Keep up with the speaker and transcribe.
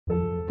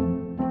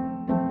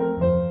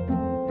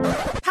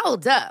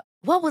Hold up.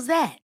 What was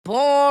that?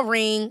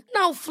 Boring.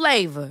 No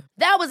flavor.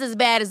 That was as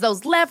bad as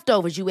those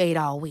leftovers you ate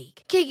all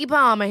week. Keke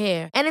Palmer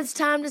here, and it's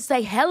time to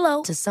say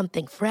hello to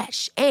something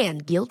fresh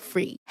and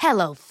guilt-free.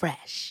 Hello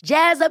Fresh.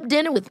 Jazz up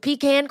dinner with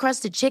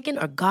pecan-crusted chicken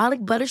or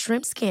garlic butter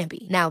shrimp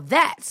scampi. Now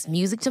that's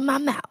music to my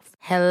mouth.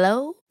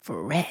 Hello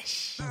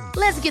Fresh.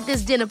 Let's get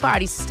this dinner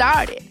party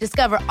started.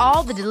 Discover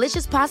all the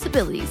delicious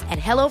possibilities at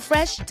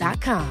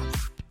hellofresh.com.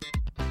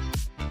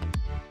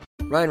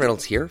 Ryan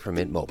Reynolds here from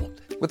Mint Mobile.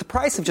 With the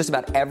price of just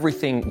about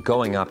everything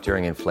going up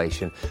during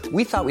inflation,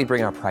 we thought we'd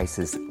bring our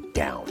prices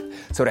down.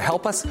 So to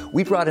help us,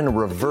 we brought in a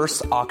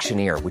reverse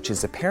auctioneer, which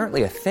is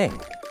apparently a thing.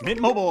 Mint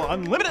Mobile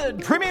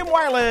Unlimited Premium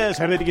Wireless.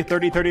 How to get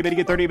 30, 30, bit to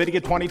get 30, bit to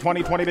get 20,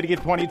 20, 20, bit to get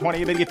 20,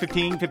 20, bit to get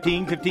 15,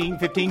 15, 15,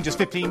 15, just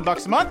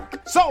 $15 a month?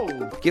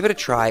 Sold! Give it a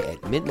try at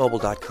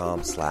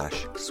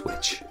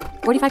mintmobile.com/switch.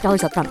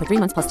 $45 up front for 3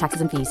 months plus taxes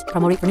and fees.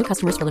 Promo rate for new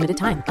customers for limited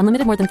time.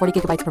 Unlimited more than 40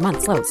 gigabytes per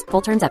month. Slows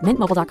full terms at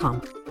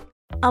mintmobile.com.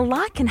 A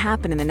lot can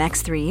happen in the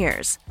next 3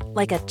 years.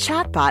 Like a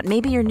chatbot may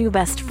be your new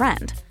best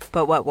friend.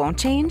 But what won't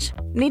change?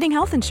 Needing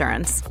health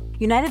insurance.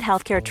 United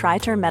Healthcare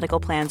Tri-Term Medical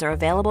Plans are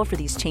available for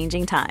these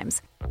changing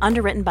times.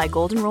 Underwritten by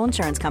Golden Rule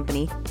Insurance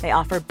Company, they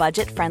offer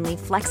budget-friendly,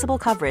 flexible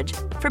coverage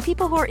for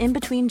people who are in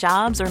between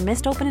jobs or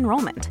missed open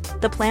enrollment.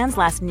 The plans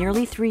last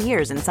nearly 3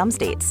 years in some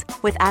states,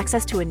 with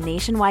access to a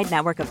nationwide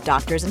network of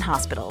doctors and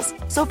hospitals.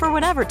 So for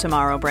whatever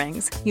tomorrow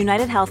brings,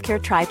 United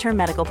Healthcare Tri-Term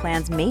Medical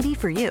Plans may be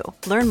for you.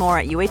 Learn more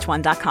at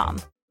uh1.com.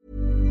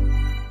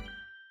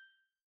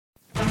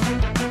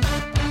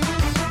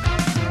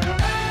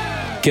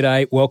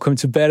 G'day, welcome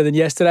to Better Than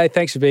Yesterday.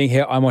 Thanks for being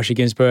here. I'm Osher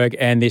Ginsberg,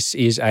 and this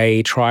is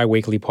a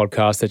tri-weekly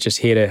podcast that's just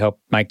here to help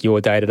make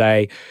your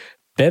day-to-day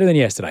better than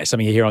yesterday.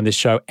 Something you hear on this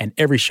show, and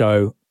every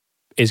show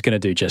is going to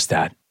do just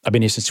that. I've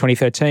been here since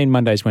 2013.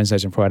 Mondays,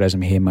 Wednesdays, and Fridays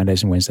I'm here.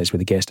 Mondays and Wednesdays with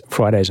a guest.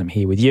 Fridays I'm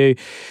here with you.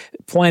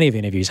 Plenty of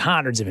interviews,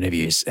 hundreds of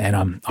interviews. And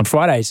on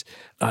Fridays,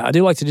 I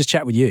do like to just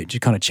chat with you,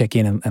 just kind of check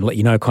in and let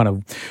you know kind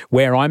of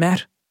where I'm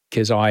at,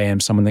 because I am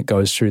someone that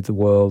goes through the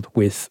world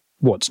with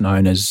what's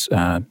known as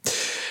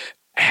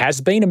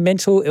has been a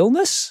mental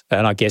illness,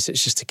 and I guess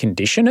it's just a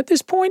condition at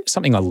this point,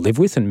 something I live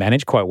with and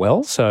manage quite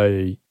well,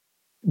 so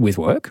with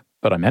work,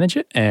 but I manage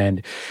it.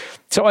 And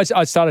so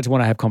I started to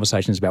want to have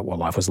conversations about what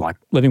life was like,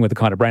 living with a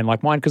kind of brain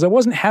like mine, because I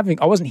wasn't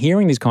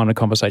hearing these kind of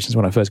conversations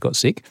when I first got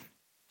sick,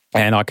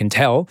 and I can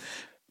tell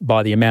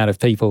by the amount of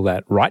people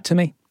that write to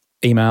me,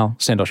 email,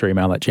 send us your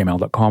email at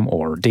gmail.com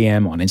or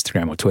DM on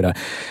Instagram or Twitter.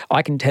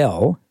 I can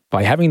tell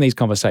by having these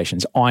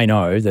conversations, I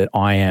know that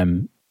I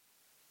am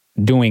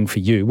doing for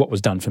you what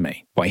was done for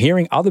me. By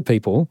hearing other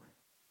people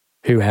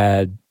who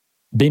had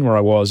been where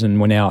I was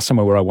and were now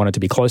somewhere where I wanted to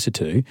be closer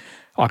to,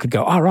 I could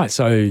go, right,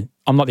 so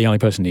I'm not the only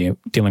person here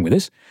dealing with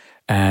this.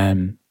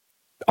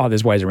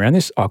 There's ways around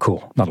this. Oh,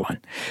 cool, not alone.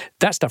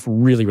 That stuff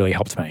really, really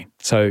helped me.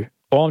 So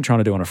all I'm trying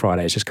to do on a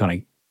Friday is just kind of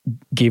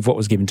give what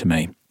was given to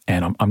me.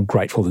 And I'm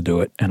grateful to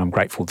do it, and I'm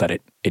grateful that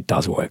it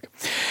does work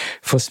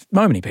for so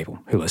many people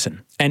who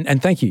listen.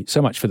 And thank you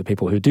so much for the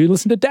people who do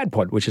listen to Dad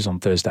Pod, which is on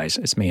Thursdays.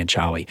 It's me and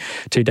Charlie,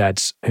 two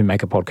dads who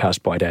make a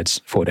podcast by dads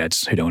for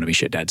dads who don't want to be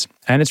shit dads.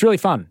 And it's really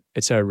fun.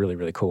 It's a really,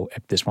 really cool.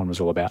 This one was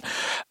all about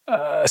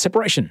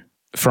separation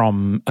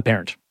from a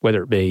parent,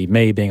 whether it be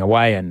me being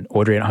away and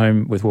Audrey at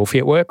home with Wolfie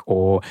at work,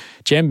 or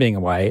Jem being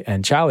away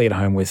and Charlie at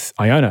home with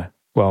Iona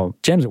while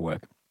Jem's at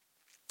work.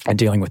 And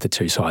dealing with the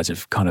two sides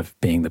of kind of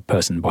being the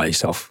person by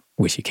yourself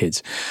with your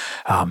kids.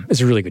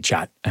 It's a really good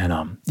chat, and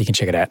you can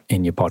check it out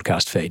in your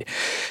podcast feed.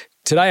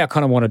 Today, I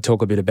kind of want to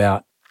talk a bit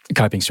about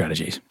coping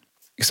strategies,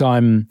 because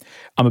I'm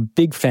a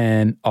big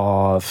fan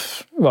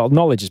of, well,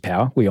 knowledge is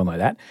power. We all know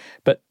that.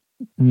 But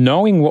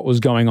knowing what was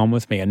going on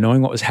with me and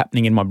knowing what was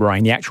happening in my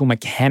brain, the actual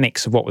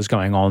mechanics of what was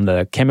going on,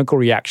 the chemical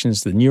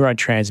reactions, the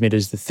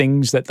neurotransmitters, the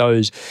things that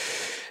those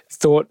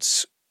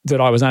thoughts that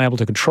I was unable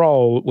to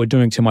control were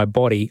doing to my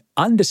body,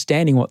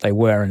 understanding what they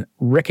were and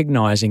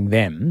recognizing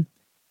them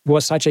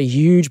was such a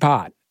huge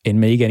part in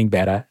me getting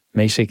better,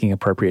 me seeking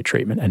appropriate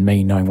treatment, and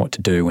me knowing what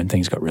to do when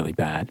things got really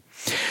bad.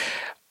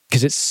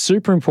 Because it's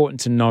super important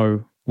to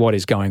know what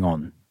is going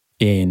on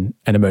in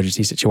an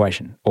emergency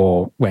situation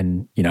or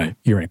when,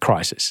 you're in a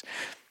crisis.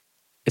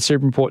 It's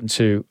super important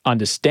to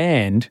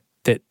understand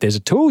that there's a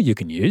tool you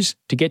can use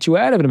to get you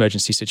out of an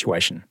emergency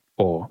situation.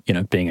 Or,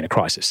 being in a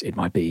crisis. It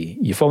might be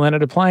you fall out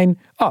of a plane.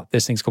 Oh,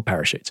 there's things called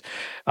parachutes.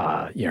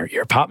 Your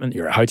apartment,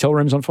 your hotel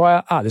room's on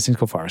fire. There's things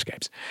called fire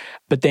escapes.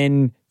 But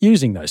then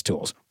using those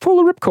tools, pull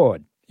the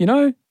ripcord,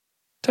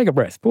 take a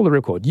breath, pull the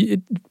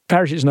ripcord.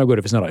 Parachute is no good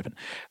if it's not open.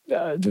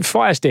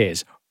 Fire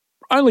stairs,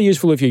 only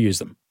useful if you use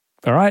them.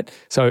 All right?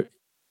 So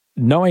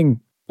knowing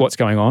what's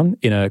going on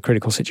in a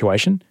critical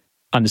situation,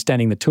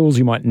 understanding the tools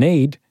you might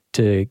need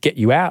to get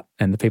you out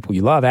and the people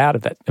you love out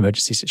of that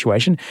emergency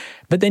situation,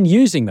 but then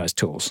using those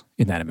tools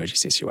in that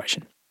emergency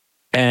situation.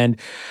 And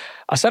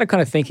I started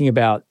kind of thinking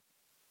about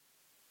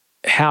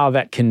how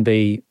that can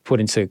be put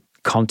into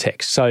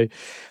context. So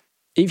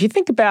if you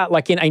think about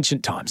like in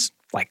ancient times,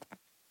 like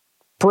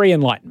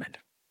pre-Enlightenment,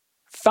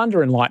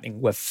 thunder and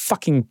lightning were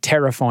fucking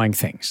terrifying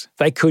things.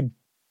 They could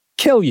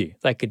kill you.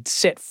 They could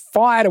set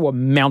fire to a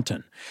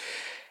mountain.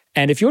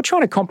 And if you're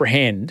trying to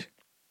comprehend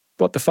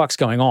what the fuck's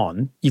going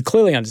on, you're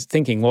clearly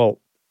thinking, well,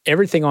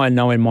 everything I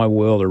know in my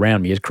world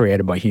around me is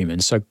created by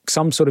humans. So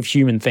some sort of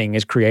human thing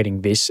is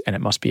creating this, and it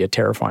must be a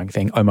terrifying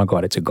thing. Oh my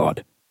God, it's a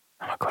god.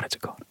 Oh my God, it's a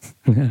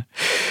god.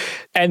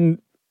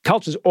 And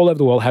cultures all over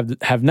the world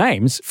have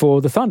names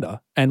for the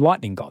thunder and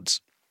lightning gods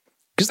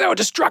because they were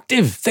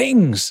destructive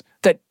things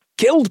that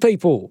killed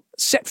people,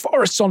 set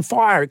forests on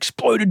fire,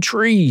 exploded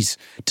trees,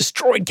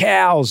 destroyed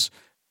cows,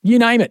 you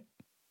name it.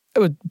 It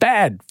was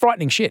bad,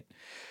 frightening shit.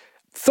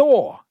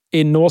 Thor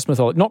in Norse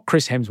mythology, not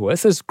Chris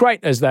Hemsworth, as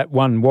great as that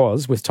one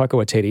was with Taika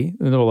Waititi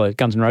and all the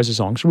Guns N' Roses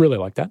songs, really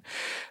like that.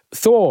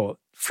 Thor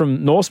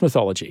from Norse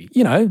mythology,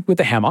 with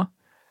the hammer,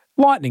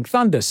 lightning,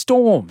 thunder,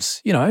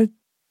 storms,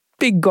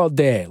 big god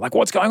there. Like,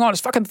 what's going on?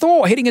 It's fucking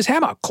Thor hitting his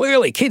hammer.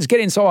 Clearly, kids,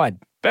 get inside.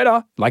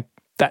 Better. Like,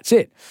 that's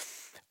it.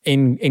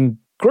 In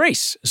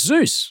Greece,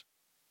 Zeus,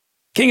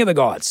 king of the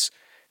gods,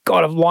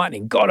 god of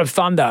lightning, god of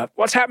thunder.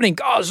 What's happening?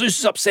 Oh, Zeus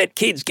is upset.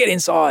 Kids, get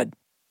inside.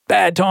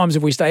 Bad times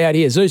if we stay out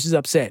here. Zeus is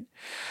upset.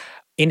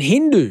 In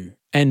Hindu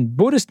and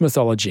Buddhist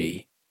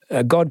mythology,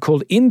 a god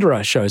called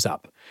Indra shows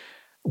up,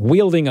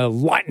 wielding a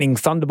lightning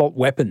thunderbolt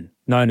weapon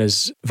known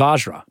as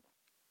Vajra.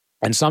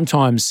 And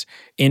sometimes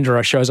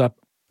Indra shows up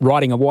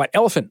riding a white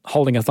elephant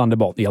holding a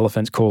thunderbolt. The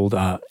elephant's called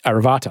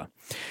Airavata.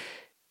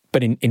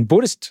 But in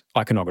Buddhist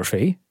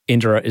iconography,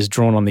 Indra is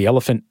drawn on the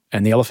elephant,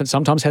 and the elephant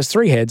sometimes has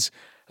 3 heads.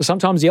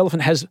 Sometimes the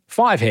elephant has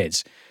 5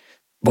 heads.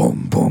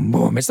 Boom, boom,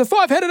 boom. It's the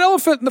 5-headed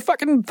elephant and the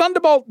fucking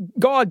thunderbolt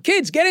god.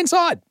 Kids, get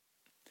inside.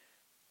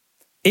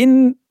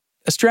 In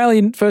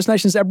Australian First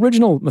Nations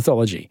Aboriginal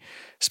mythology,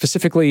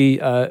 specifically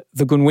the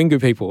Gunwingu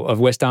people of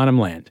West Arnhem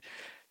Land,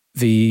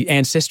 the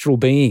ancestral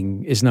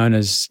being is known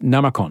as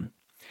Namakon.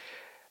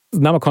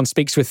 Namakon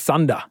speaks with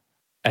thunder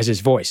as his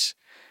voice,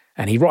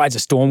 and he rides a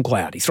storm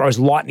cloud. He throws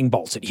lightning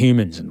bolts at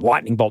humans and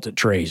lightning bolts at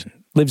trees and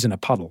lives in a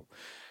puddle.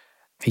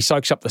 He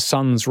soaks up the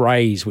sun's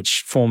rays,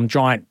 which form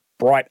giant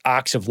bright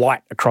arcs of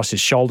light across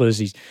his shoulders.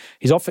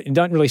 He's often, you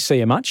don't really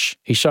see him much.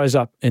 He shows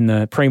up in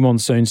the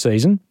pre-monsoon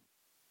season,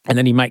 and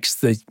then he makes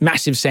the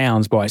massive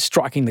sounds by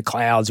striking the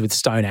clouds with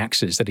stone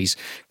axes that he's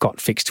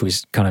got fixed to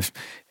his kind of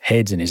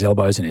heads and his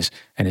elbows and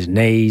his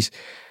knees.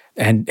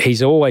 And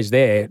he's always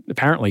there,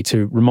 apparently,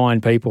 to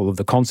remind people of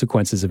the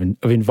consequences of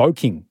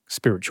invoking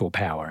spiritual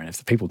power. And if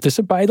the people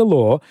disobey the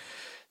law,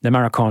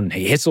 Namakon,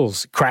 he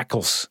whistles,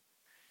 crackles,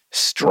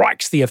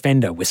 strikes the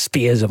offender with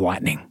spears of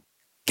lightning.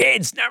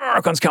 Kids,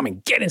 Namakon's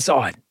coming, get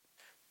inside.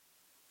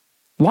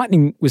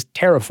 Lightning was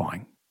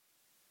terrifying.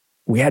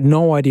 We had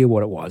no idea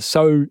what it was.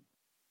 So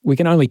we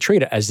can only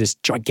treat it as this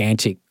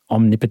gigantic,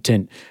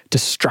 omnipotent,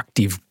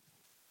 destructive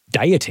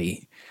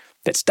deity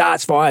that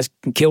starts fires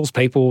and kills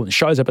people and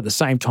shows up at the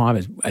same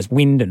time as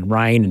wind and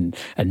rain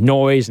and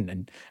noise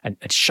and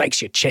it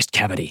shakes your chest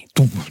cavity.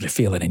 You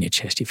feel it in your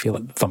chest. You feel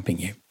it thumping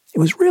you. It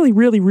was really,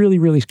 really, really,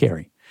 really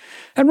scary.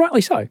 And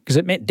rightly so, because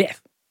it meant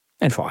death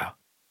and fire.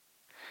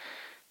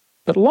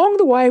 But along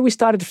the way, we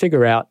started to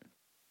figure out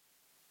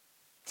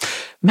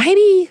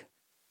maybe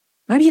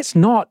it's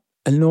not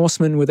a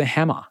Norseman with a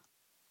hammer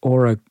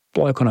or a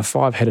bloke on a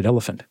 5-headed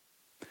elephant.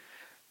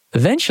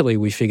 Eventually,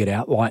 we figured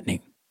out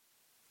lightning.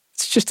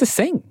 It's just a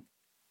thing.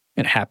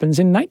 It happens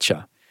in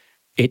nature.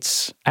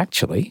 It's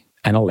actually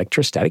an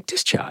electrostatic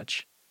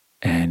discharge.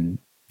 And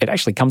it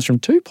actually comes from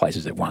 2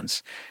 places at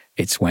once.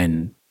 It's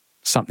when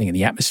something in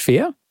the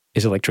atmosphere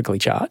is electrically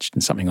charged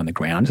and something on the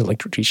ground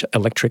is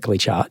electrically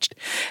charged,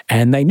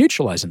 and they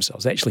neutralize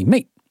themselves. They actually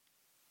meet.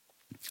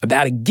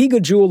 About a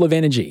gigajoule of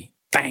energy,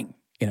 bang,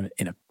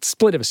 in a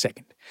split of a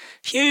second.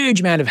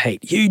 Huge amount of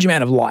heat, huge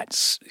amount of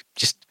lights,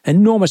 just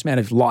enormous amount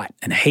of light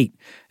and heat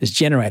is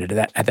generated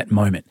at that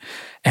moment.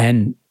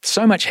 And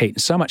so much heat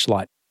and so much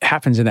light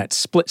happens in that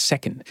split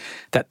second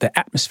that the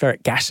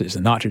atmospheric gases,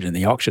 the nitrogen,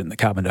 the oxygen, the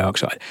carbon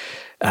dioxide,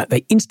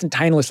 they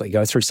instantaneously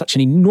go through such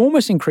an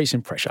enormous increase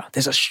in pressure.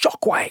 There's a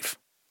shock wave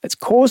that's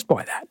caused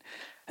by that.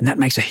 And that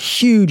makes a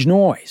huge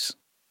noise.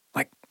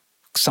 Like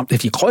something,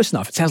 if you're close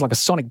enough, it sounds like a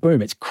sonic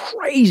boom. It's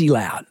crazy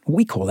loud.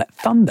 We call that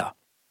thunder.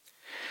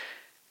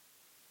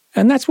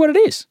 And that's what it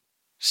is.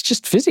 It's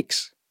just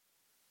physics.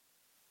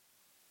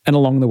 And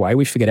along the way,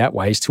 we figured out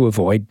ways to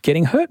avoid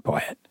getting hurt by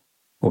it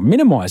or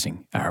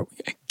minimizing our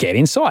get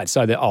inside.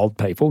 So the old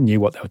people knew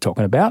what they were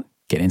talking about.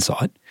 Get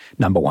inside.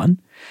 Number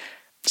 1,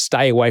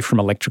 stay away from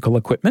electrical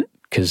equipment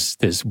because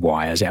there's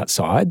wires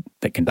outside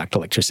that conduct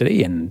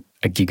electricity, and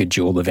a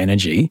gigajoule of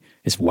energy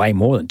is way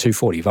more than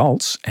 240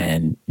 volts,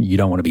 and you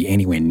don't want to be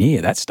anywhere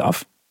near that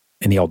stuff.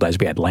 In the old days,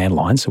 we had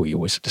landlines, so we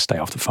always had to stay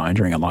off the phone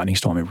during a lightning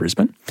storm in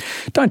Brisbane.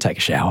 Don't take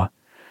a shower,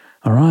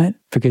 all right?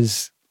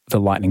 Because the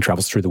lightning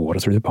travels through the water,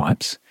 through the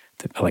pipes,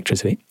 the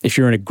electricity. If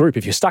you're in a group,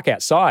 if you're stuck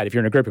outside, if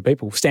you're in a group of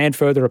people, stand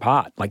further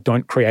apart. Like,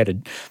 don't create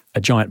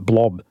a giant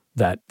blob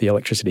that the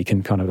electricity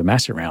can kind of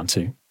amass around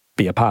to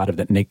be a part of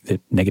the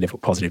negative or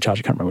positive charge.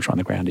 I can't remember which one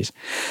the ground is.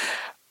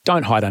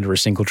 Don't hide under a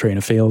single tree in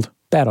a field.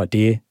 Bad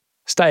idea.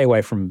 Stay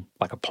away from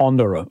like a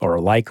pond or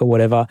a lake or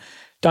whatever.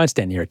 Don't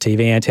stand near a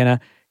TV antenna.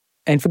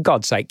 And for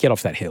God's sake, get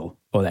off that hill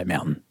or that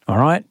mountain, all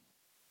right?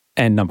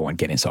 And number one,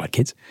 get inside,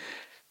 kids.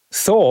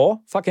 Thor,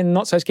 fucking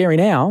not so scary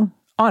now.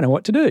 I know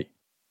what to do.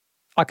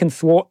 I can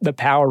thwart the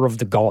power of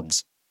the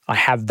gods. I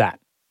have that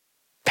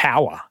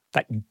power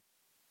that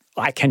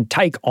I can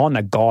take on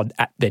a god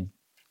at the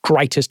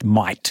greatest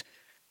might.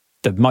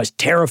 The most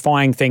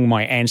terrifying thing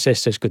my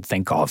ancestors could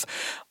think of.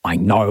 I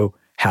know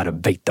how to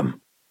beat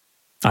them.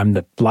 I'm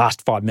the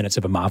last 5 minutes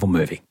of a Marvel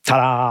movie.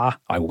 Ta-da!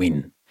 I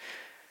win.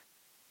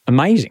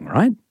 Amazing,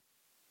 right?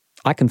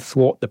 I can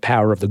thwart the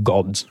power of the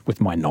gods with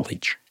my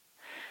knowledge.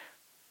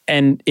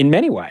 And in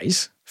many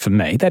ways, for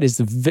me, that is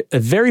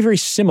very, very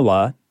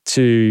similar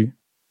to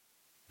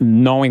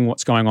knowing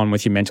what's going on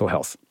with your mental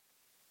health.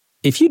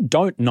 If you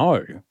don't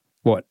know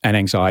what an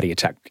anxiety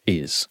attack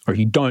is, or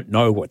you don't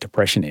know what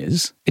depression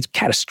is, it's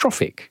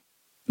catastrophic.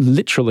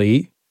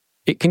 Literally,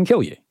 it can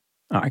kill you.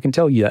 I can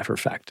tell you that for a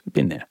fact. I've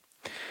been there.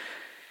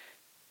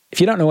 If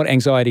you don't know what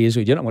anxiety is or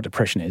you don't know what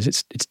depression is,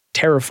 it's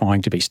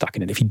terrifying to be stuck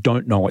in it if you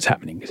don't know what's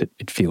happening because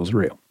it feels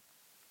real.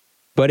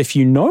 But if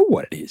you know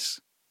what it is,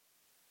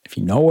 if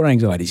you know what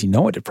anxiety is, you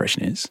know what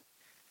depression is,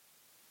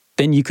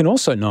 then you can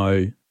also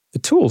know the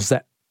tools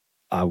that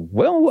are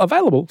well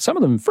available, some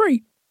of them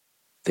free,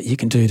 that you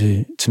can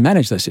do to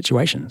manage those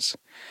situations.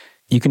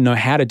 You can know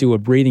how to do a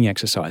breathing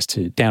exercise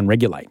to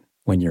downregulate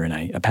when you're in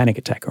a panic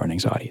attack or an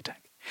anxiety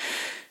attack.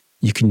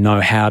 You can know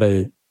how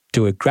to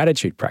do a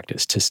gratitude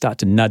practice to start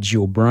to nudge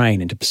your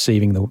brain into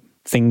perceiving the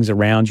things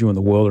around you and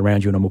the world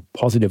around you in a more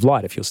positive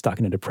light if you're stuck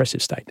in a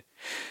depressive state.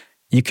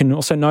 You can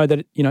also know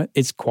that,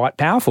 it's quite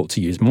powerful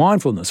to use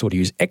mindfulness or to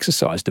use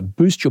exercise to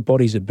boost your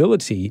body's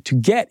ability to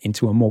get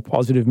into a more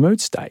positive mood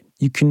state.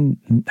 You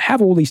can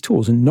have all these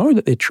tools and know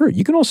that they're true.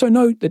 You can also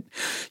know that,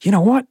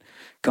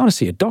 going to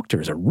see a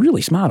doctor is a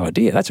really smart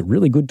idea. That's a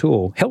really good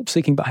tool.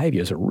 Help-seeking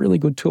behavior is a really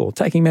good tool.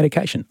 Taking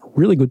medication, a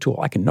really good tool.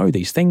 I can know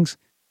these things.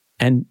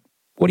 And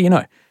what do you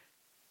know?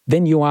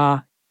 Then you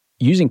are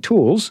using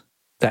tools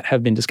that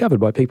have been discovered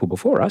by people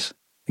before us.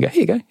 You go,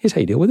 here you go. Here's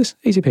how you deal with this.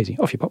 Easy peasy.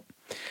 Off you pop.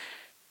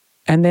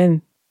 And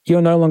then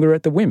you're no longer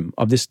at the whim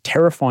of this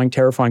terrifying,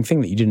 terrifying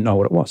thing that you didn't know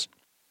what it was.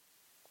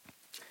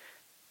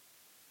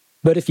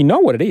 But if you know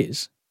what it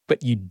is,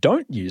 but you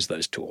don't use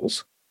those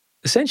tools,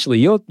 essentially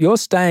you're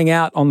staying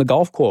out on the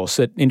golf course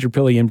at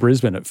Indooroopilly in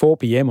Brisbane at 4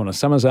 p.m. on a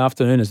summer's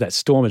afternoon as that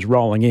storm is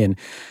rolling in,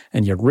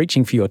 and you're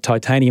reaching for your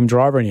titanium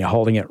driver and you're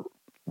holding it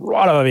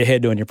right over your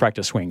head doing your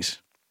practice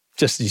swings,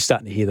 just as you're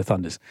starting to hear the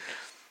thunders.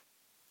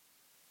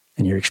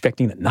 And you're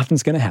expecting that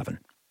nothing's going to happen.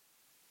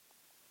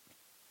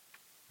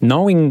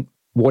 Knowing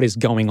what is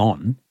going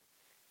on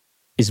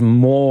is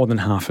more than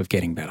half of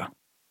getting better.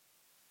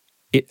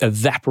 It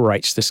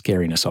evaporates the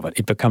scariness of it.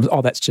 It becomes,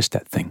 that's just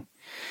that thing.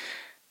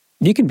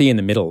 You can be in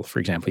the middle, for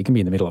example, you can be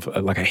in the middle of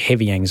like a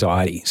heavy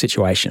anxiety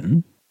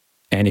situation.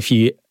 And if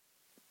you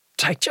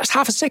take just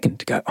half a second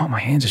to go, my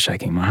hands are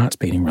shaking, my heart's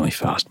beating really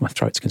fast, my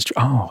throat's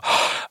constricted.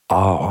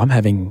 I'm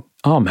having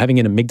an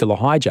amygdala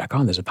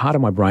hijack. There's a part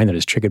of my brain that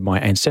has triggered my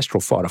ancestral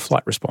fight or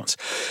flight response.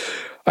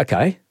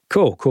 Okay.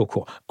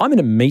 Cool. I'm in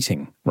a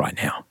meeting right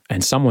now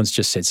and someone's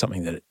just said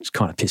something that has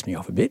kind of pissed me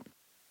off a bit.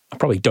 I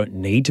probably don't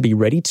need to be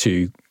ready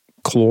to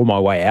claw my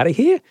way out of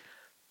here.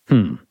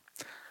 I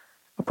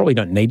probably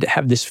don't need to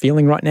have this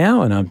feeling right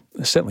now, and I'm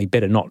certainly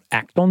better not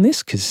act on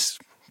this because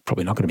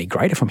probably not going to be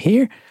great if I'm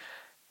here.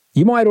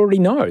 You might already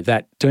know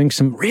that doing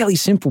some really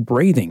simple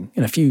breathing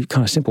and a few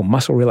kind of simple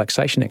muscle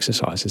relaxation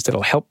exercises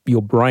that'll help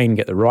your brain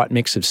get the right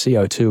mix of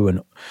CO2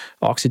 and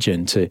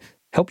oxygen to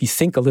help you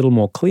think a little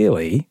more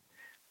clearly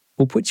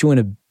will put you in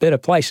a better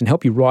place and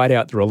help you ride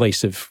out the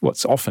release of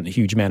what's often a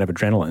huge amount of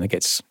adrenaline that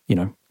gets,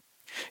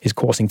 is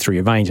coursing through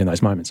your veins in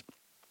those moments.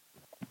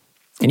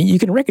 And you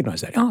can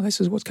recognize that.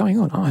 This is what's going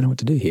on. I know what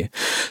to do here.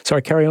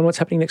 Sorry, carry on. What's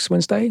happening next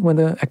Wednesday when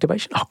the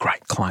activation?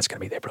 Great. Client's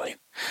going to be there.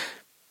 Brilliant.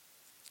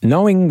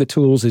 Knowing the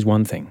tools is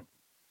one thing.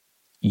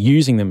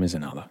 Using them is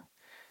another.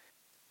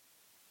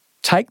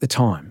 Take the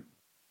time.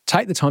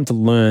 Take the time to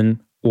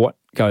learn what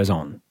goes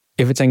on.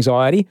 If it's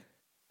anxiety,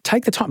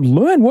 take the time.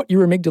 Learn what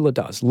your amygdala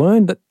does.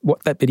 Learn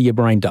what that bit of your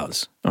brain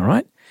does, all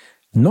right?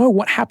 Know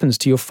what happens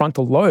to your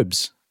frontal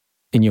lobes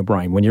in your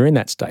brain when you're in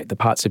that state, the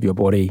parts of your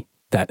body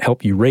that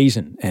help you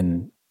reason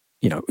and,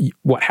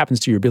 what happens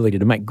to your ability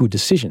to make good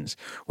decisions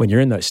when you're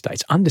in those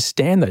states.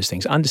 Understand those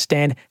things.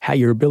 Understand how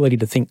your ability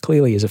to think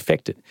clearly is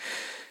affected.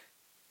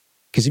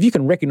 Because if you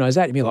can recognize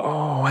that, you'll be like,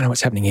 I know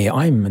what's happening here.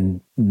 I'm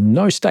in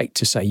no state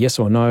to say yes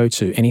or no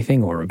to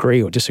anything or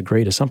agree or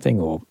disagree to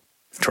something or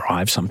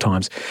drive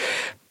sometimes.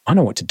 I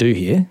know what to do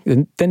here.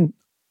 And then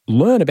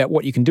learn about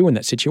what you can do in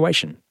that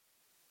situation.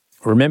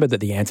 Remember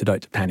that the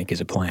antidote to panic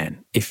is a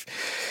plan.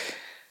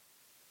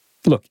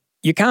 Look,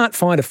 you can't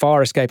find a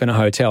fire escape in a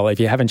hotel if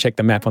you haven't checked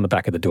the map on the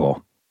back of the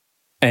door.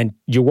 And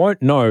you won't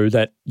know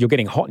that you're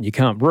getting hot and you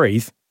can't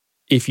breathe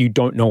if you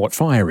don't know what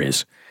fire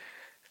is.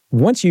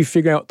 Once you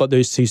figure out what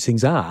those two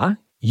things are,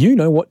 you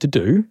know what to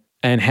do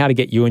and how to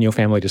get you and your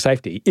family to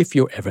safety if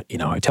you're ever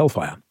in a hotel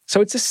fire.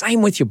 So it's the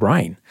same with your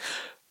brain.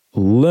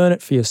 Learn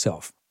it for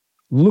yourself.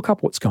 Look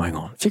up what's going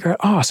on. Figure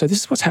out, so this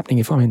is what's happening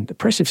if I'm in a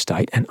depressive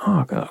state. And,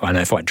 I know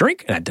if I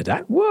drink and add to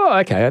that, whoa,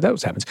 okay, that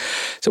what happens.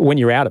 So when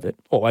you're out of it,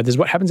 this is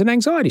what happens in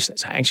anxiety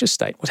state, anxious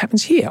state. What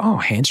happens here?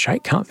 Hands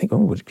shake, can't think,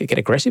 get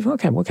aggressive.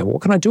 Okay,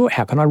 what can I do?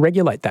 How can I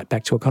regulate that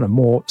back to a kind of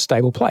more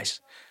stable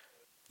place?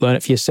 Learn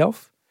it for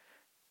yourself.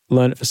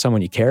 Learn it for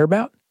someone you care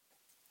about.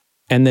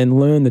 And then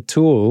learn the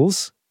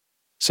tools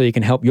so you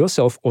can help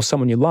yourself or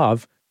someone you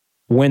love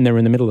when they're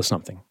in the middle of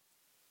something.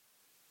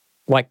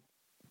 Like,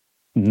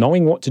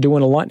 knowing what to do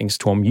in a lightning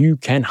storm, you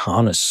can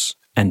harness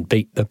and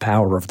beat the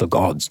power of the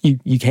gods.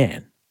 You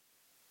can.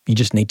 You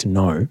just need to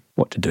know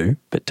what to do,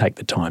 but take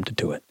the time to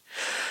do it.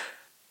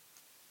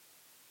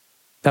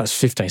 That was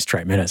 15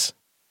 straight minutes.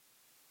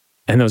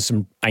 And there was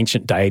some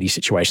ancient deity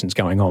situations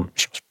going on,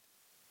 which I was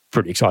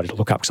pretty excited to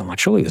look up because I'm like,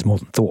 surely there's more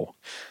than Thor.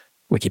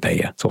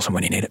 Wikipedia, it's awesome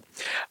when you need it.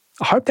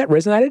 I hope that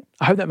resonated.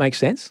 I hope that makes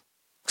sense.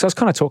 Because I was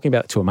kind of talking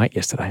about it to a mate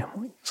yesterday.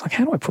 It's like,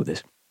 how do I put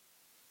this?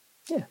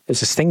 Yeah, there's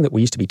this thing that we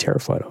used to be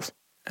terrified of.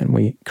 And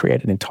we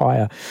created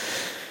entire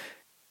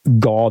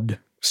God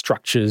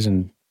structures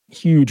and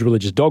huge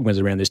religious dogmas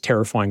around this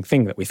terrifying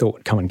thing that we thought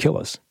would come and kill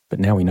us. But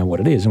now we know what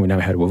it is and we know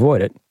how to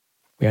avoid it.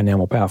 We are now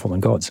more powerful than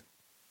gods.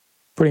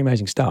 Pretty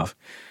amazing stuff.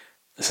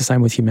 It's the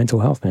same with your mental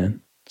health,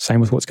 man. Same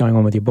with what's going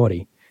on with your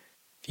body.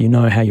 If you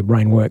know how your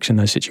brain works in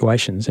those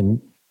situations,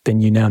 and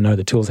then you now know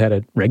the tools how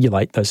to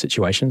regulate those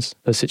situations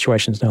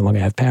no longer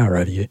have power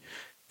over you,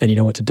 then you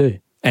know what to do.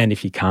 And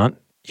if you can't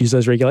use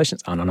those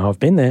regulations, I don't know, I've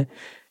been there.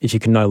 If you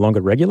can no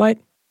longer regulate,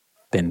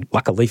 then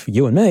luckily for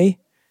you and me,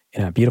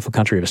 in our beautiful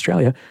country of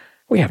Australia,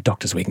 we have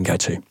doctors we can go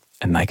to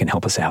and they can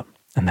help us out.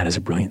 And that is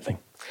a brilliant thing.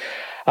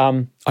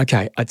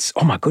 Okay,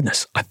 oh my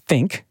goodness. I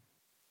think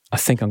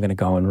I'm going to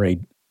go and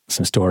read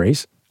some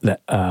stories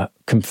that are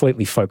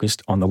completely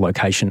focused on the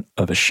location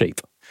of a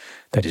sheep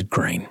that is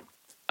green.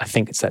 I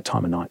think it's that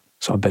time of night,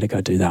 so I better go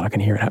do that. I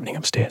can hear it happening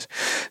upstairs.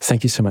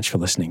 Thank you so much for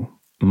listening.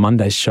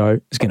 Monday's show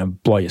is going to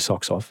blow your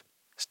socks off.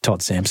 It's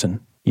Todd Sampson.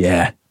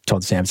 Yeah,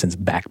 Todd Sampson's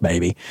back,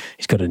 baby.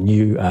 He's got a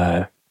new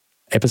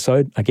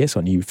episode, I guess,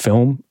 or new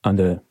film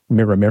under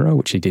Mirror Mirror,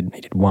 which he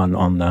did one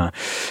on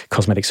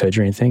cosmetic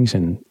surgery and things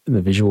and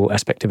the visual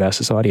aspect of our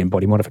society and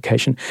body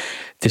modification.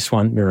 This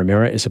one, Mirror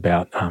Mirror, is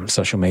about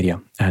social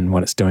media and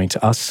what it's doing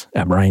to us,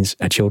 our brains,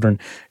 our children.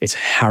 It's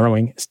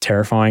harrowing. It's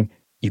terrifying.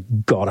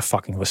 You've got to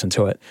fucking listen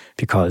to it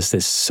because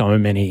there's so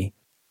many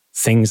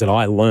things that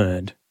I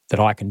learned that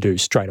I can do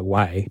straight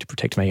away to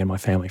protect me and my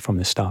family from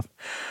this stuff.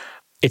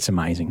 It's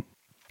amazing.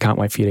 Can't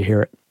wait for you to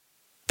hear it.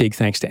 Big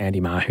thanks to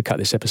Andy Marr who cut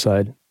this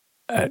episode.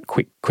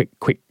 Quick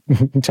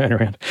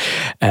turnaround.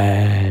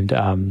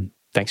 And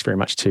thanks very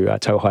much to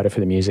Toe Hider for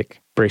the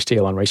music, Bree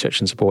Steele on research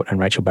and support, and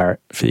Rachel Barrett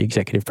for the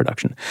executive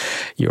production.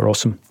 You're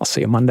awesome. I'll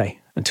see you Monday.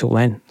 Until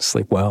then,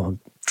 sleep well and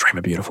dream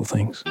of beautiful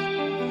things.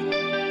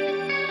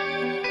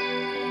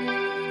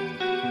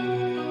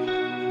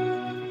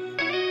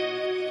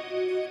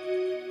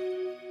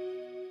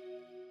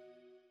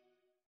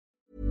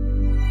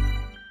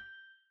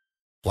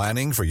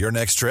 Planning for your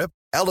next trip?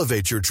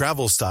 Elevate your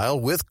travel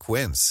style with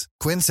Quince.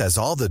 Quince has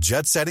all the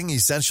jet-setting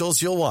essentials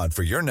you'll want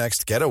for your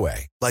next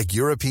getaway, like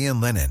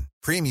European linen,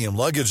 premium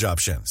luggage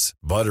options,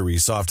 buttery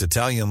soft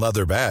Italian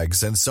leather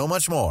bags, and so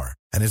much more.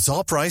 And it's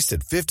all priced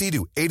at 50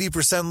 to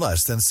 80%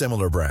 less than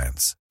similar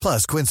brands.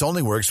 Plus, Quince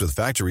only works with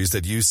factories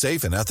that use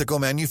safe and ethical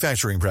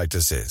manufacturing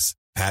practices.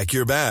 Pack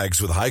your bags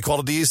with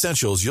high-quality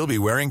essentials you'll be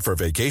wearing for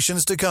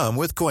vacations to come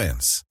with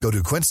Quince. Go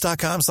to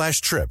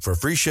quince.com/trip for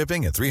free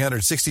shipping and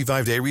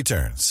 365-day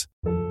returns.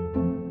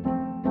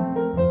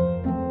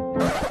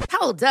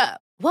 Hold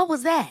up. What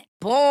was that?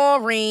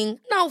 Boring.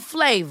 No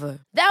flavor.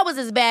 That was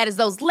as bad as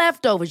those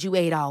leftovers you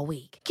ate all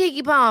week.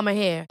 Keke Palmer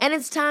here, and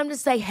it's time to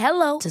say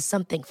hello to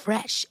something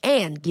fresh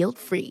and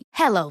guilt-free.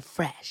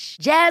 HelloFresh.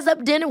 Jazz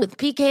up dinner with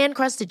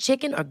pecan-crusted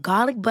chicken or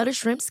garlic butter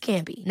shrimp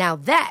scampi. Now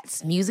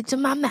that's music to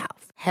my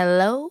mouth.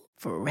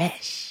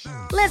 HelloFresh.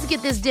 Let's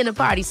get this dinner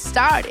party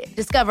started.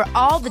 Discover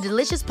all the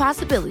delicious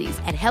possibilities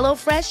at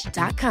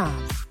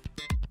HelloFresh.com.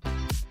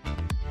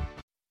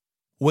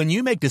 When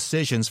you make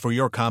decisions for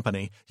your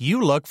company,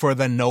 you look for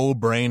the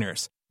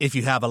no-brainers. If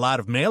you have a lot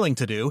of mailing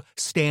to do,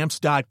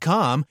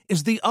 Stamps.com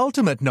is the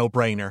ultimate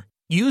no-brainer.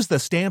 Use the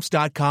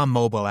Stamps.com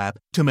mobile app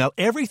to mail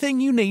everything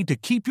you need to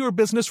keep your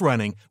business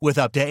running with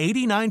up to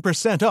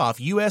 89% off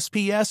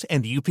USPS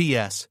and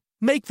UPS.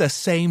 Make the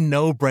same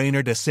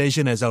no-brainer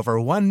decision as over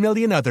 1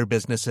 million other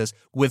businesses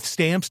with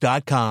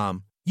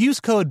Stamps.com. Use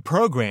code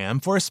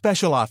PROGRAM for a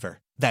special offer.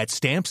 That's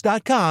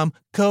Stamps.com,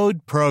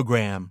 code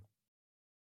PROGRAM.